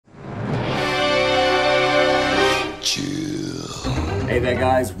there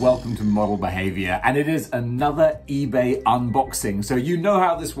guys, welcome to Model Behavior, and it is another eBay unboxing. So you know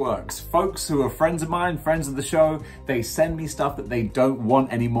how this works. Folks who are friends of mine, friends of the show, they send me stuff that they don't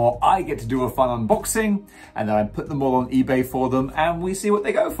want anymore. I get to do a fun unboxing, and then I put them all on eBay for them, and we see what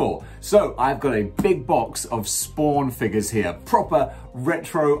they go for. So I've got a big box of Spawn figures here. Proper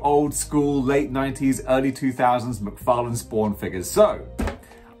retro, old school, late 90s, early 2000s McFarlane Spawn figures. So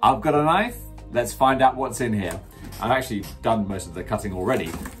I've got a knife. Let's find out what's in here. I've actually done most of the cutting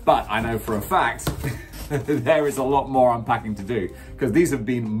already, but I know for a fact there is a lot more unpacking to do because these have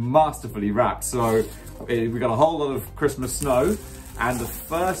been masterfully wrapped. So we've got a whole lot of Christmas snow, and the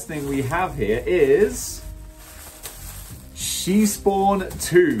first thing we have here is Spawn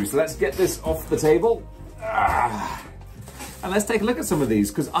 2. So let's get this off the table. And let's take a look at some of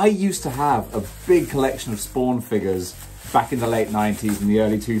these, because I used to have a big collection of Spawn figures back in the late 90s and the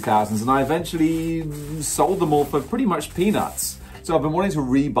early 2000s, and I eventually sold them all for pretty much peanuts. So I've been wanting to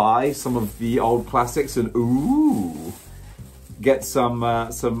rebuy some of the old classics and get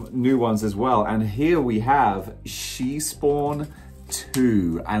some new ones as well. And here we have Spawn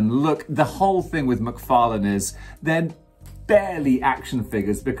 2. And look, the whole thing with McFarlane is they're barely action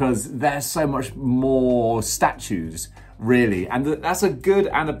figures because they're so much more statues, really. And that's a good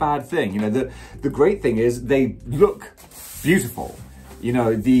and a bad thing. You know, the great thing is they look beautiful. You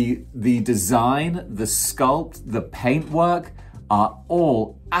know, the design, the sculpt, the paintwork are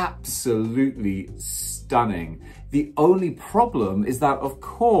all absolutely stunning. The only problem is that, of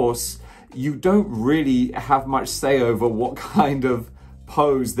course, you don't really have much say over what kind of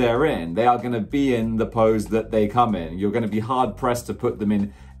pose they're in. They are going to be in the pose that they come in. You're going to be hard pressed to put them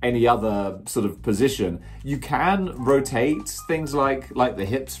in any other sort of position. You can rotate things like the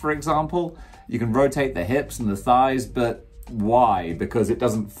hips, for example. You can rotate the hips and the thighs, but why? Because it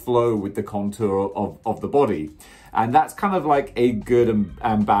doesn't flow with the contour of the body. And that's kind of like a good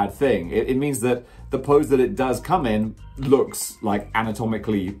and bad thing. It means that the pose that it does come in looks like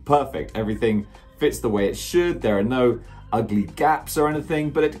anatomically perfect. Everything fits the way it should. There are no ugly gaps or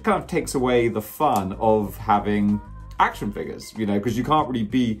anything, but it kind of takes away the fun of having action figures, you know, because you can't really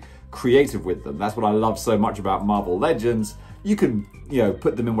be creative with them. That's what I love so much about Marvel Legends. You can, you know,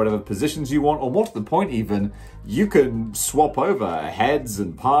 put them in whatever positions you want, or more to the point even, you can swap over heads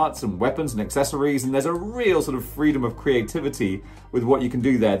and parts and weapons and accessories, and there's a real sort of freedom of creativity with what you can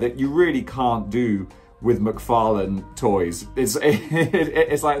do there that you really can't do with McFarlane toys.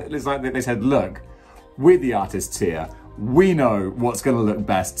 It's like they said, look, we're the artists here. We know what's going to look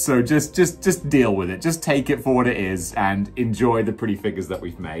best, so just deal with it. Just take it for what it is and enjoy the pretty figures that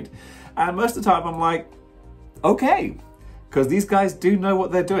we've made. And most of the time I'm like, okay, because these guys do know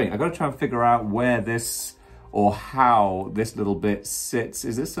what they're doing. I've got to try and figure out where this, or how this little bit sits.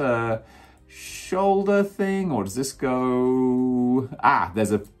 Is this a shoulder thing, or does this go...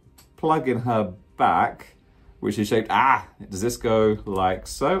 there's a plug in her back, which is shaped... does this go like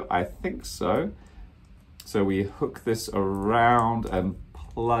so? I think so. So we hook this around and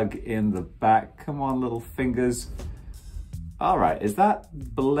plug in the back. Come on, little fingers. All right, is that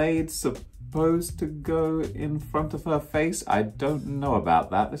blade supposed to go in front of her face? I don't know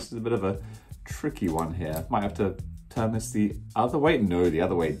about that. This is a bit of a tricky one here. Might have to turn this the other way. No, the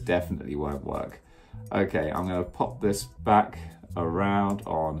other way definitely won't work. Okay, I'm gonna pop this back around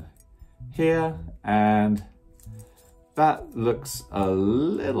on here, and that looks a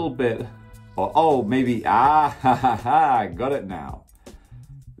little bit... Oh, maybe, got it now.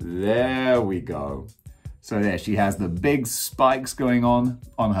 There we go. So there, she has the big spikes going on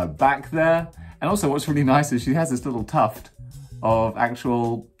her back there. And also what's really nice is she has this little tuft of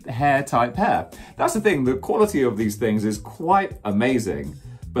actual hair-type hair. That's the thing, the quality of these things is quite amazing,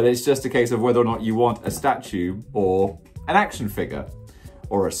 but it's just a case of whether or not you want a statue or an action figure,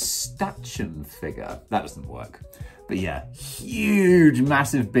 or a statue figure. That doesn't work. But yeah, huge,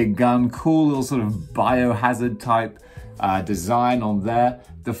 massive big gun, cool little sort of biohazard type design on there.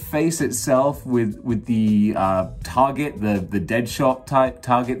 The face itself with the target, the dead shot type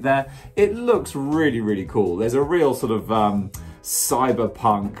target there, it looks really, really cool. There's a real sort of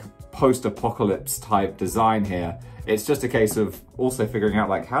cyberpunk, post-apocalypse type design here. It's just a case of also figuring out,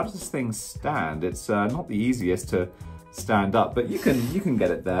 like, how does this thing stand? It's not the easiest to stand up, but you can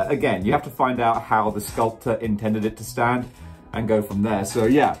get it there. Again, you have to find out how the sculptor intended it to stand and go from there. So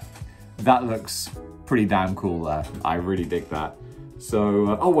yeah, that looks pretty damn cool there. I really dig that.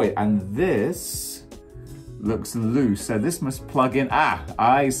 So, oh wait, and this looks loose. So this must plug in.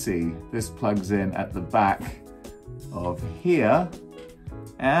 I see. This plugs in at the back of here.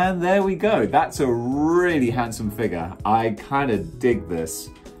 And there we go. That's a really handsome figure. I kind of dig this.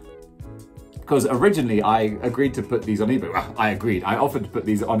 because originally I agreed to put these on eBay. Well, I offered to put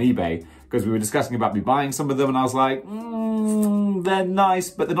these on eBay because we were discussing about me buying some of them, and I was like, they're nice,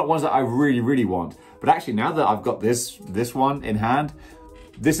 but they're not ones that I really, really want. But actually, now that I've got this one in hand,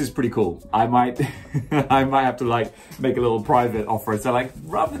 this is pretty cool. I might I might have to like make a little private offer. So like,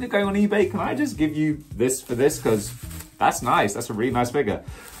 rather than going on eBay, can I just give you this for this? Because that's nice. That's a really nice figure.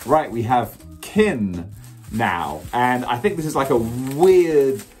 Right, we have Kin now. And I think this is like a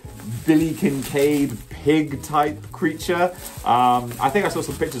weird Billy Kincaid pig type creature. I think I saw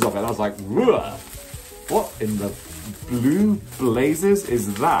some pictures of it and I was like, whoa, what in the blue blazes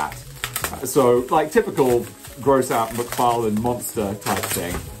is that? So like typical gross out McFarlane monster type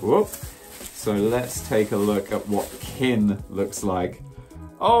thing. Whoop. So let's take a look at what Kin looks like.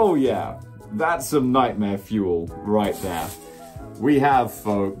 Oh yeah, that's some nightmare fuel right there. We have,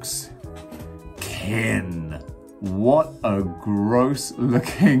 folks, Kin. What a gross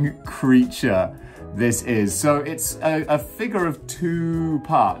looking creature this is. So it's a figure of two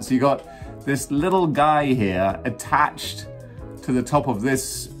parts. You got this little guy here attached to the top of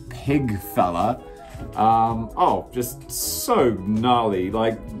this pig fella. Oh, just so gnarly.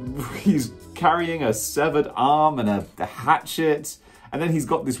 Like, he's carrying a severed arm and a hatchet. And then he's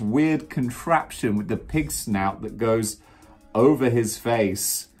got this weird contraption with the pig snout that goes over his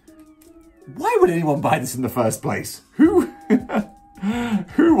face. Why would anyone buy this in the first place? Who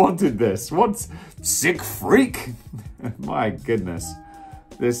wanted this? What sick freak? My goodness.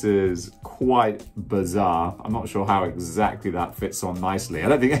 This is quite bizarre. I'm not sure how exactly that fits on nicely. I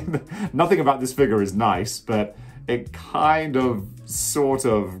don't think, nothing about this figure is nice, but it kind of, sort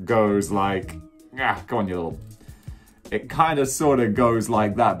of goes like, come on, you little. It kind of sort of goes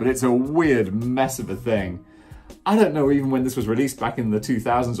like that, but it's a weird mess of a thing. I don't know, even when this was released back in the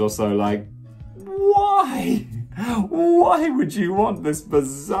 2000s or so, like, why? Why would you want this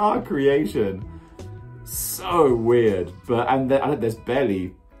bizarre creation? So weird. But, and there's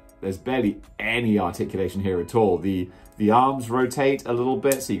barely any articulation here at all. The arms rotate a little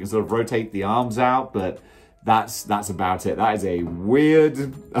bit, so you can sort of rotate the arms out, but that's about it. That is a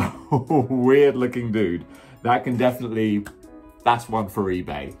weird, weird looking dude. That can definitely, that's one for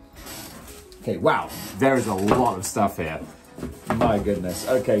eBay. Okay, wow, there is a lot of stuff here. My goodness.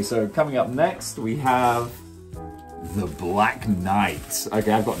 Okay, so coming up next, we have the Black Knight.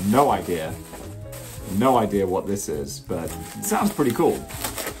 Okay, I've got no idea what this is, but it sounds pretty cool.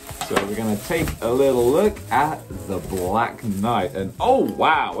 So we're gonna take a little look at the Black Knight, and oh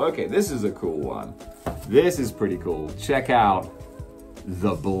wow, okay, this is a cool one. This is pretty cool. Check out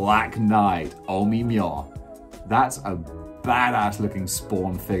the Black Knight. Oh me myo. That's a badass looking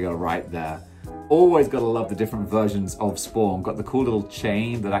Spawn figure right there. Always gotta love the different versions of Spawn. Got the cool little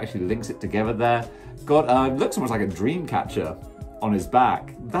chain that actually links it together there. Got, looks almost like a dream catcher on his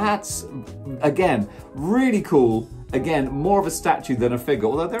back. That's, again, really cool. Again, more of a statue than a figure,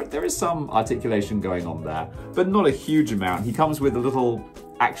 although there is some articulation going on there, but not a huge amount. He comes with a little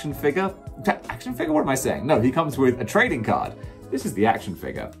action figure. Action figure, what am I saying? No, he comes with a trading card. This is the action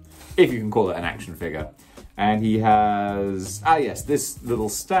figure, if you can call it an action figure. And he has, yes, this little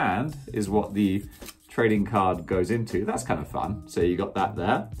stand is what the trading card goes into. That's kind of fun. So you got that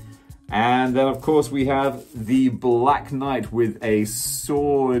there. And then, of course, we have the Black Knight with a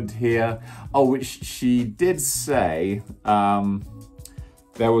sword here. Oh, which she did say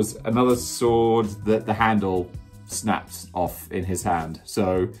there was another sword that the handle snapped off in his hand.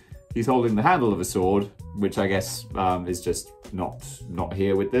 So he's holding the handle of a sword, which I guess is just not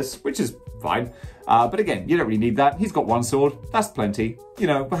here with this, which is fine. But again, you don't really need that. He's got one sword. That's plenty. You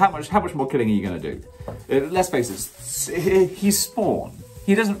know, but how much more killing are you going to do? Let's face it, he's Spawn.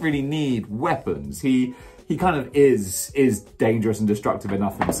 He doesn't really need weapons. He kind of is dangerous and destructive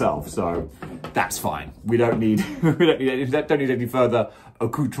enough himself, so that's fine. We don't need don't need any further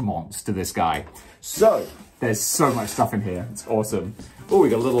accoutrements to this guy. So there's so much stuff in here. It's awesome. Oh, we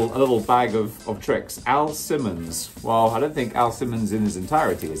got a little bag of tricks. Al Simmons. Well, I don't think Al Simmons in his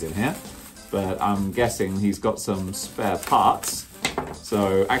entirety is in here, but I'm guessing he's got some spare parts.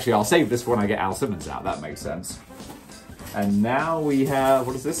 So actually, I'll save this when I get Al Simmons out. That makes sense. And now we have,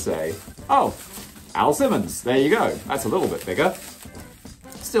 what does this say? Oh, Al Simmons. There you go. That's a little bit bigger.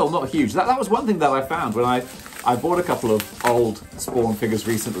 Still not huge. That was one thing that I found when I bought a couple of old Spawn figures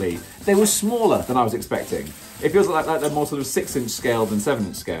recently. They were smaller than I was expecting. It feels like they're more sort of 6-inch scale than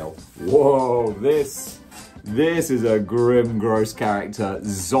 7-inch scale. Whoa, this is a grim, gross character.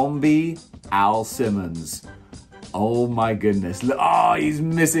 Zombie Al Simmons. Oh my goodness. Oh, he's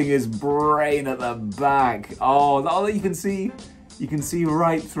missing his brain at the back. Oh, you can see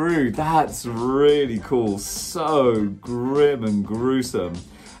right through. That's really cool. So grim and gruesome.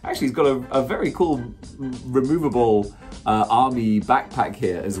 Actually, he's got a very cool removable army backpack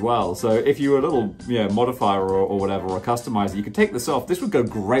here as well. So if you were a little modifier or whatever, or a customizer, you could take this off. This would go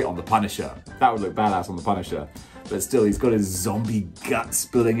great on the Punisher. That would look badass on the Punisher. But still, he's got his zombie gut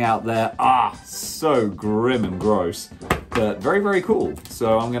spilling out there. Ah, so grim and gross. But very, very cool.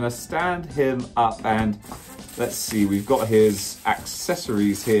 So I'm going to stand him up and let's see, we've got his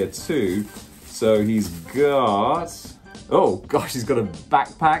accessories here too. So he's got, oh gosh, he's got a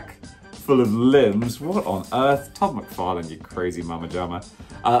backpack full of limbs. What on earth? Todd McFarlane, you crazy mama jamma.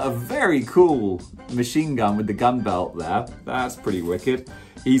 A very cool machine gun with the gun belt there. That's pretty wicked.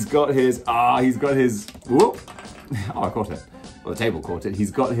 He's got his, whoop. Oh, I caught it. Well, the table caught it.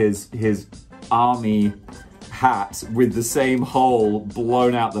 He's got his army hat with the same hole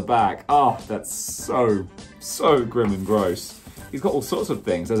blown out the back. Oh, that's so grim and gross. He's got all sorts of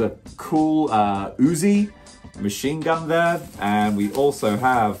things. There's a cool Uzi machine gun there, and we also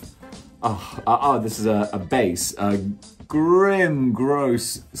have, this is a base, a grim,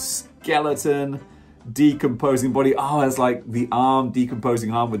 gross skeleton decomposing body. Oh, there's like the arm,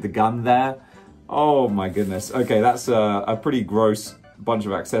 decomposing arm with the gun there. Oh my goodness. Okay, that's a pretty gross bunch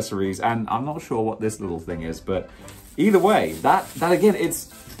of accessories, and I'm not sure what this little thing is, but either way, that again, it's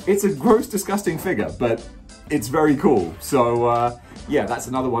a gross, disgusting figure, but it's very cool. So yeah, that's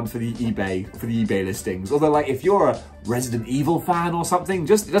another one for the eBay listings. Although, like, if you're a Resident Evil fan or something, it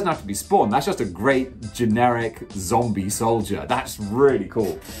doesn't have to be Spawn. That's just a great generic zombie soldier. That's really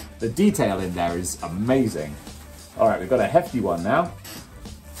cool. The detail in there is amazing. All right, we've got a hefty one now.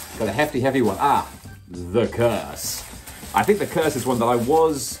 Got a hefty one. The Curse. I think the Curse is one that I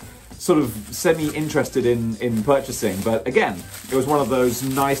was sort of semi-interested in purchasing, but again, it was one of those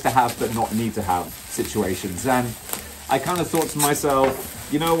nice to have but not need to have situations. And I kind of thought to myself,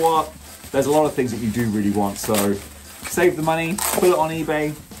 you know what? There's a lot of things that you do really want, so save the money, put it on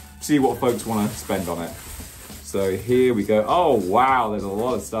eBay, see what folks want to spend on it. So here we go. Oh wow, there's a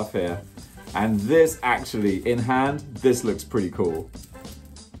lot of stuff here. And this actually, in hand, this looks pretty cool.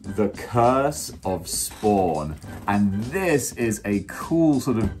 The Curse of Spawn. And this is a cool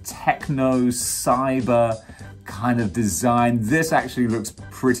sort of techno cyber kind of design. This actually looks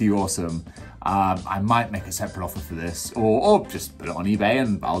pretty awesome. I might make a separate offer for this, or just put it on eBay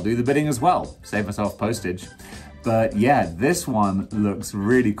and I'll do the bidding as well. Save myself postage. But yeah, this one looks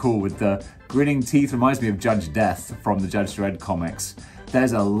really cool with the grinning teeth. Reminds me of Judge Death from the Judge Dredd comics.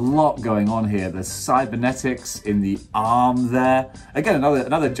 There's a lot going on here. There's cybernetics in the arm there. Again,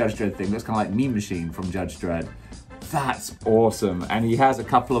 another Judge Dredd thing. Looks kind of like Mean Machine from Judge Dredd. That's awesome. And he has a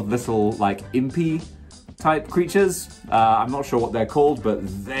couple of little like impy type creatures. I'm not sure what they're called, but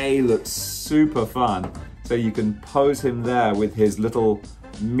they look super fun. So you can pose him there with his little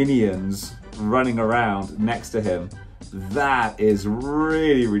minions running around next to him. That is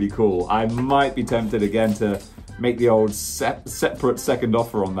really, really cool. I might be tempted again to make the old separate second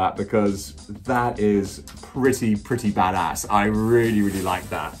offer on that, because that is pretty badass. I really, really like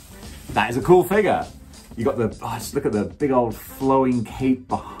that. That is a cool figure. You got the, just look at the big old flowing cape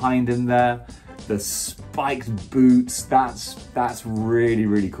behind him there. The spiked boots, that's really,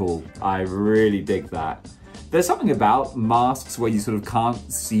 really cool. I really dig that. There's something about masks where you sort of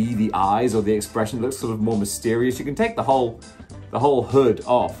can't see the eyes or the expression. It looks sort of more mysterious. You can take the whole hood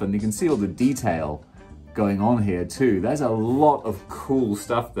off and you can see all the detail going on here too. There's a lot of cool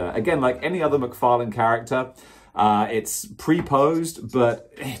stuff there. Again, like any other McFarlane character, it's pre-posed,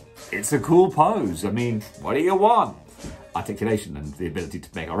 but it's a cool pose. I mean, what do you want? Articulation and the ability to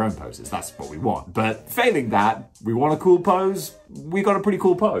make our own poses. That's what we want. But failing that, we want a cool pose. We got a pretty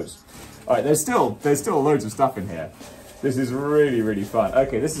cool pose. All right, there's still loads of stuff in here. This is really, really fun.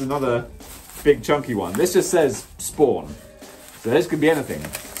 Okay, this is another big chunky one. This just says Spawn. So this could be anything.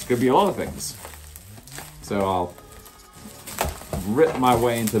 This could be a lot of things. So I'll rip my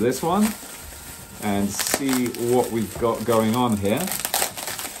way into this one and see what we've got going on here.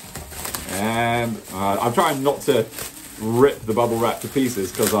 And I'm trying not to rip the bubble wrap to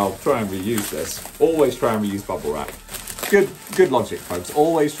pieces because I'll try and reuse this. Always try and reuse bubble wrap. Good logic, folks.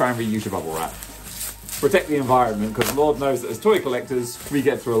 Always try and reuse your bubble wrap. Protect the environment, because Lord knows that as toy collectors, we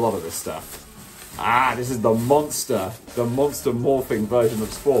get through a lot of this stuff. This is the monster morphing version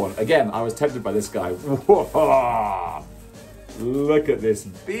of Spawn. Again, I was tempted by this guy. Whoa! Look at this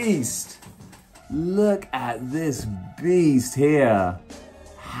beast. Look at this beast here.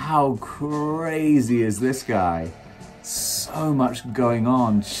 How crazy is this guy? So much going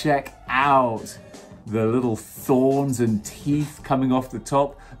on. Check out the little thorns and teeth coming off the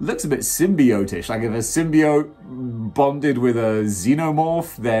top. Looks a bit symbiotish, like if a symbiote bonded with a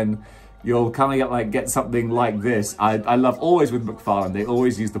xenomorph, then you'll kind of get something like this. I love always with McFarlane, they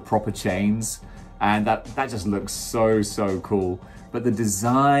always use the proper chains, and that just looks so cool. But the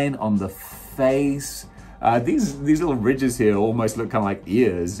design on the face, these little ridges here almost look kind of like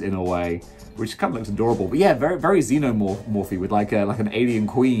ears in a way, which kind of looks adorable. But yeah, very xenomorphy with like an alien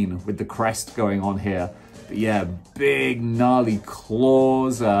queen with the crest going on here. But yeah, big gnarly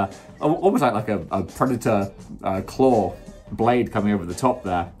claws, almost like a predator claw blade coming over the top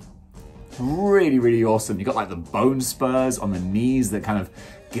there. Really awesome. You got like the bone spurs on the knees that kind of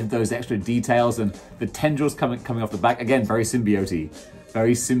give those extra details, and the tendrils coming off the back. Again, very symbiote-y,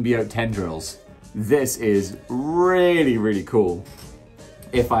 very symbiote tendrils. This is really cool.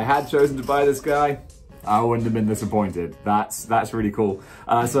 If I had chosen to buy this guy, I wouldn't have been disappointed. That's really cool.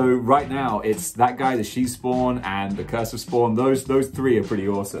 So right now, it's that guy, the She Spawn, and the Curse of Spawn. Those three are pretty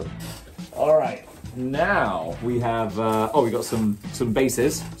awesome. All right, now we have, we got some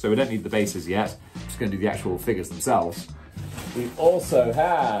bases. So we don't need the bases yet. I'm just gonna do the actual figures themselves. We also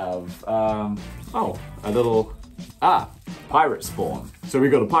have, a little, Pirate Spawn. So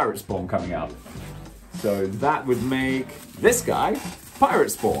we've got a Pirate Spawn coming up. So that would make this guy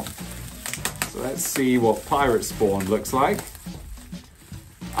Pirate Spawn. So let's see what Pirate Spawn looks like.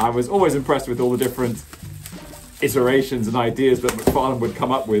 I was always impressed with all the different iterations and ideas that McFarlane would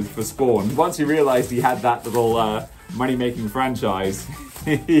come up with for Spawn. Once he realized he had that little money-making franchise,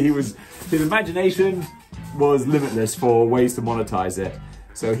 his imagination was limitless for ways to monetize it.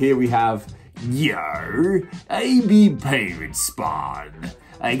 So here we have, yo, I be Pirate Spawn.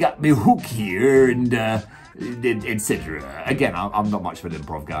 I got me hook here and etc. Again, I'm not much of an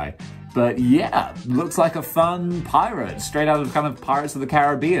improv guy. But yeah, looks like a fun pirate, straight out of kind of Pirates of the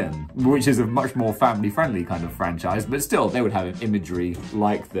Caribbean, which is a much more family-friendly kind of franchise, but still, they would have imagery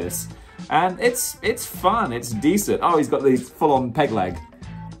like this. And it's fun, it's decent. Oh, he's got these full-on peg leg.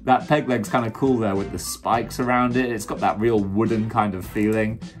 That peg leg's kind of cool there with the spikes around it. It's got that real wooden kind of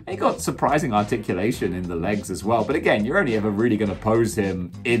feeling. And you got surprising articulation in the legs as well. But again, you're only ever really going to pose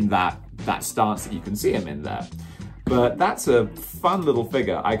him in that stance that you can see him in there. But that's a fun little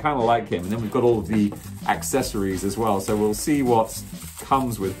figure. I kind of like him. And then we've got all of the accessories as well. So we'll see what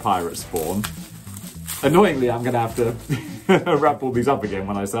comes with Pirate Spawn. Annoyingly, I'm going to have to wrap all these up again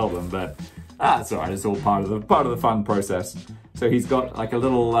when I sell them. But that's all right. It's all part of the fun process. So he's got like a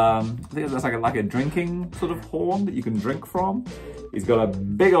little, I think that's like a drinking sort of horn that you can drink from. He's got a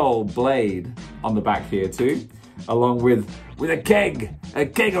big old blade on the back here too, along with a keg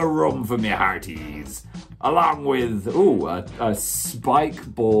of rum for me hearties. Along with, a spike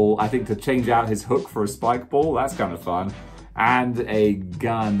ball, I think to change out his hook for a spike ball. That's kind of fun. And a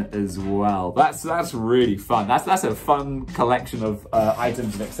gun as well. That's really fun. That's a fun collection of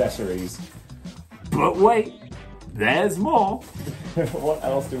items and accessories. But wait, there's more. What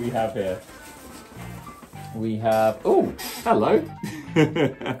else do we have here? We have, hello.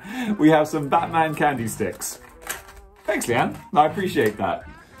 We have some Batman candy sticks. Thanks, Leanne. I appreciate that.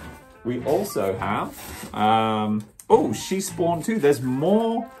 We also have, She Spawn too. There's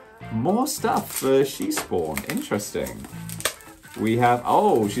more stuff for She Spawn. Interesting. We have,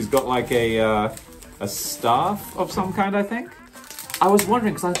 she's got like a staff of some kind, I think. I was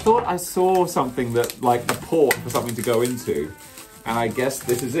wondering, because I thought I saw something that, like, the port for something to go into. And I guess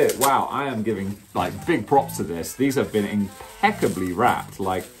this is it. Wow, I am giving, like, big props to this. These have been impeccably wrapped.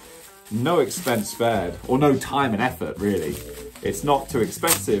 Like, no expense spared. Or no time and effort, really. It's not too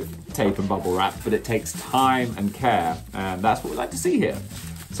expensive tape and bubble wrap, but it takes time and care. And that's what we like to see here.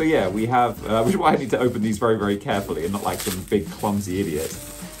 So yeah, we have, which is why I need to open these very carefully and not like some big clumsy idiot.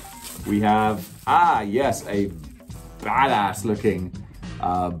 We have, yes, a badass looking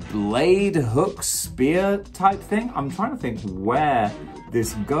blade hook spear type thing. I'm trying to think where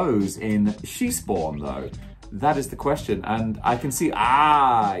this goes in She Spawn though. That is the question. And I can see,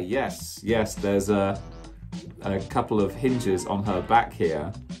 yes, there's a couple of hinges on her back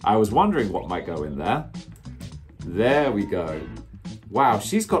here. I was wondering what might go in there. There we go. Wow,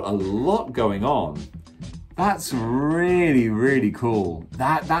 she's got a lot going on. That's really cool.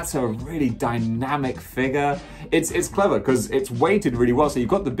 That's a really dynamic figure. It's clever because it's weighted really well. So you've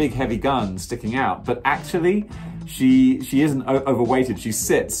got the big heavy gun sticking out, but actually she isn't overweighted. She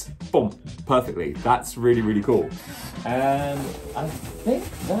sits, boom, perfectly. That's really cool. And I think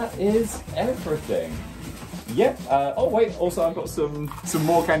that is everything. Yep. Wait. Also, I've got some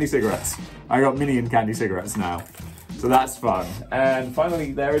more candy cigarettes. I got Minion candy cigarettes now. So that's fun. And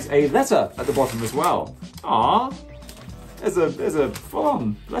finally, there is a letter at the bottom as well. Aww. There's a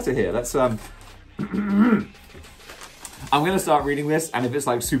full-on letter here. Let's I'm gonna start reading this, and if it's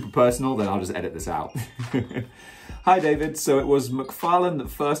like super personal, then I'll just edit this out. Hi David, so it was McFarlane that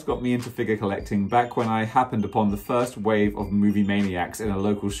first got me into figure collecting back when I happened upon the first wave of movie maniacs in a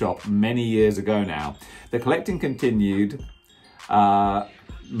local shop many years ago now. The collecting continued.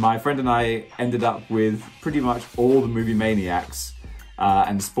 My friend and I ended up with pretty much all the movie maniacs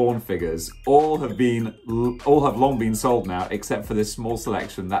and Spawn figures. All have long been sold now, except for this small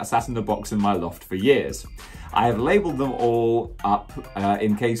selection that sat in a box in my loft for years. I have labelled them all up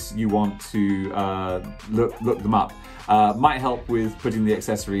in case you want to look them up. Might help with putting the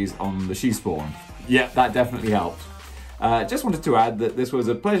accessories on the She-Spawn. Yeah, that definitely helped. Just wanted to add that this was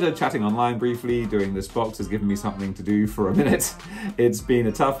a pleasure chatting online briefly. Doing this box has given me something to do for a minute. It's been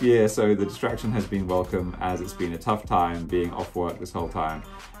a tough year, so the distraction has been welcome, as it's been a tough time being off work this whole time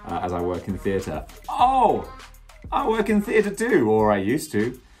as I work in theatre. Oh, I work in theatre too, or I used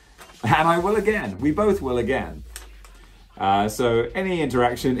to. And I will again. We both will again. So any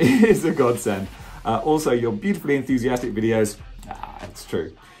interaction is a godsend. Also, your beautifully enthusiastic videos, it's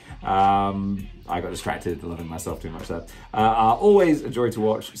true. I got distracted loving myself too much there. Are always a joy to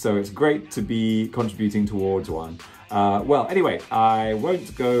watch, so it's great to be contributing towards one. Well, anyway, I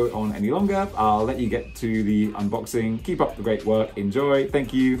won't go on any longer. I'll let you get to the unboxing. Keep up the great work. Enjoy.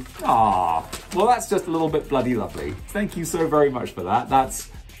 Thank you. Ah, well, that's just a little bit bloody lovely. Thank you so very much for that. That's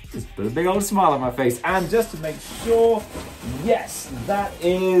just put a big old smile on my face. And just to make sure, yes, that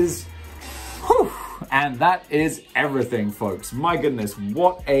is... Whew. And that is everything, folks. My goodness,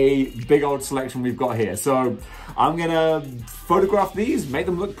 what a big old selection we've got here. So I'm gonna photograph these, make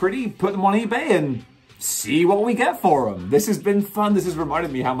them look pretty, put them on eBay and see what we get for them. This has been fun. This has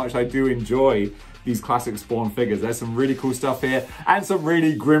reminded me how much I do enjoy these classic Spawn figures. There's some really cool stuff here and some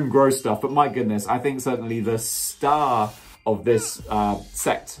really grim, gross stuff. But my goodness, I think certainly the star of this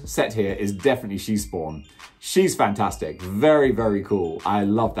set here is definitely She-Spawn. She's fantastic. Very, very cool. I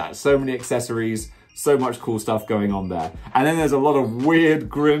love that. So many accessories. So much cool stuff going on there. And then there's a lot of weird,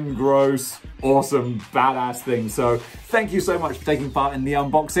 grim, gross, awesome, badass things. So thank you so much for taking part in the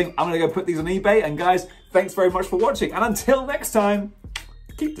unboxing. I'm gonna go put these on eBay. And guys, thanks very much for watching. And until next time,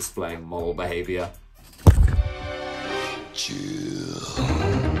 keep displaying moral behavior.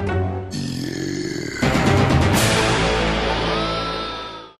 Chill.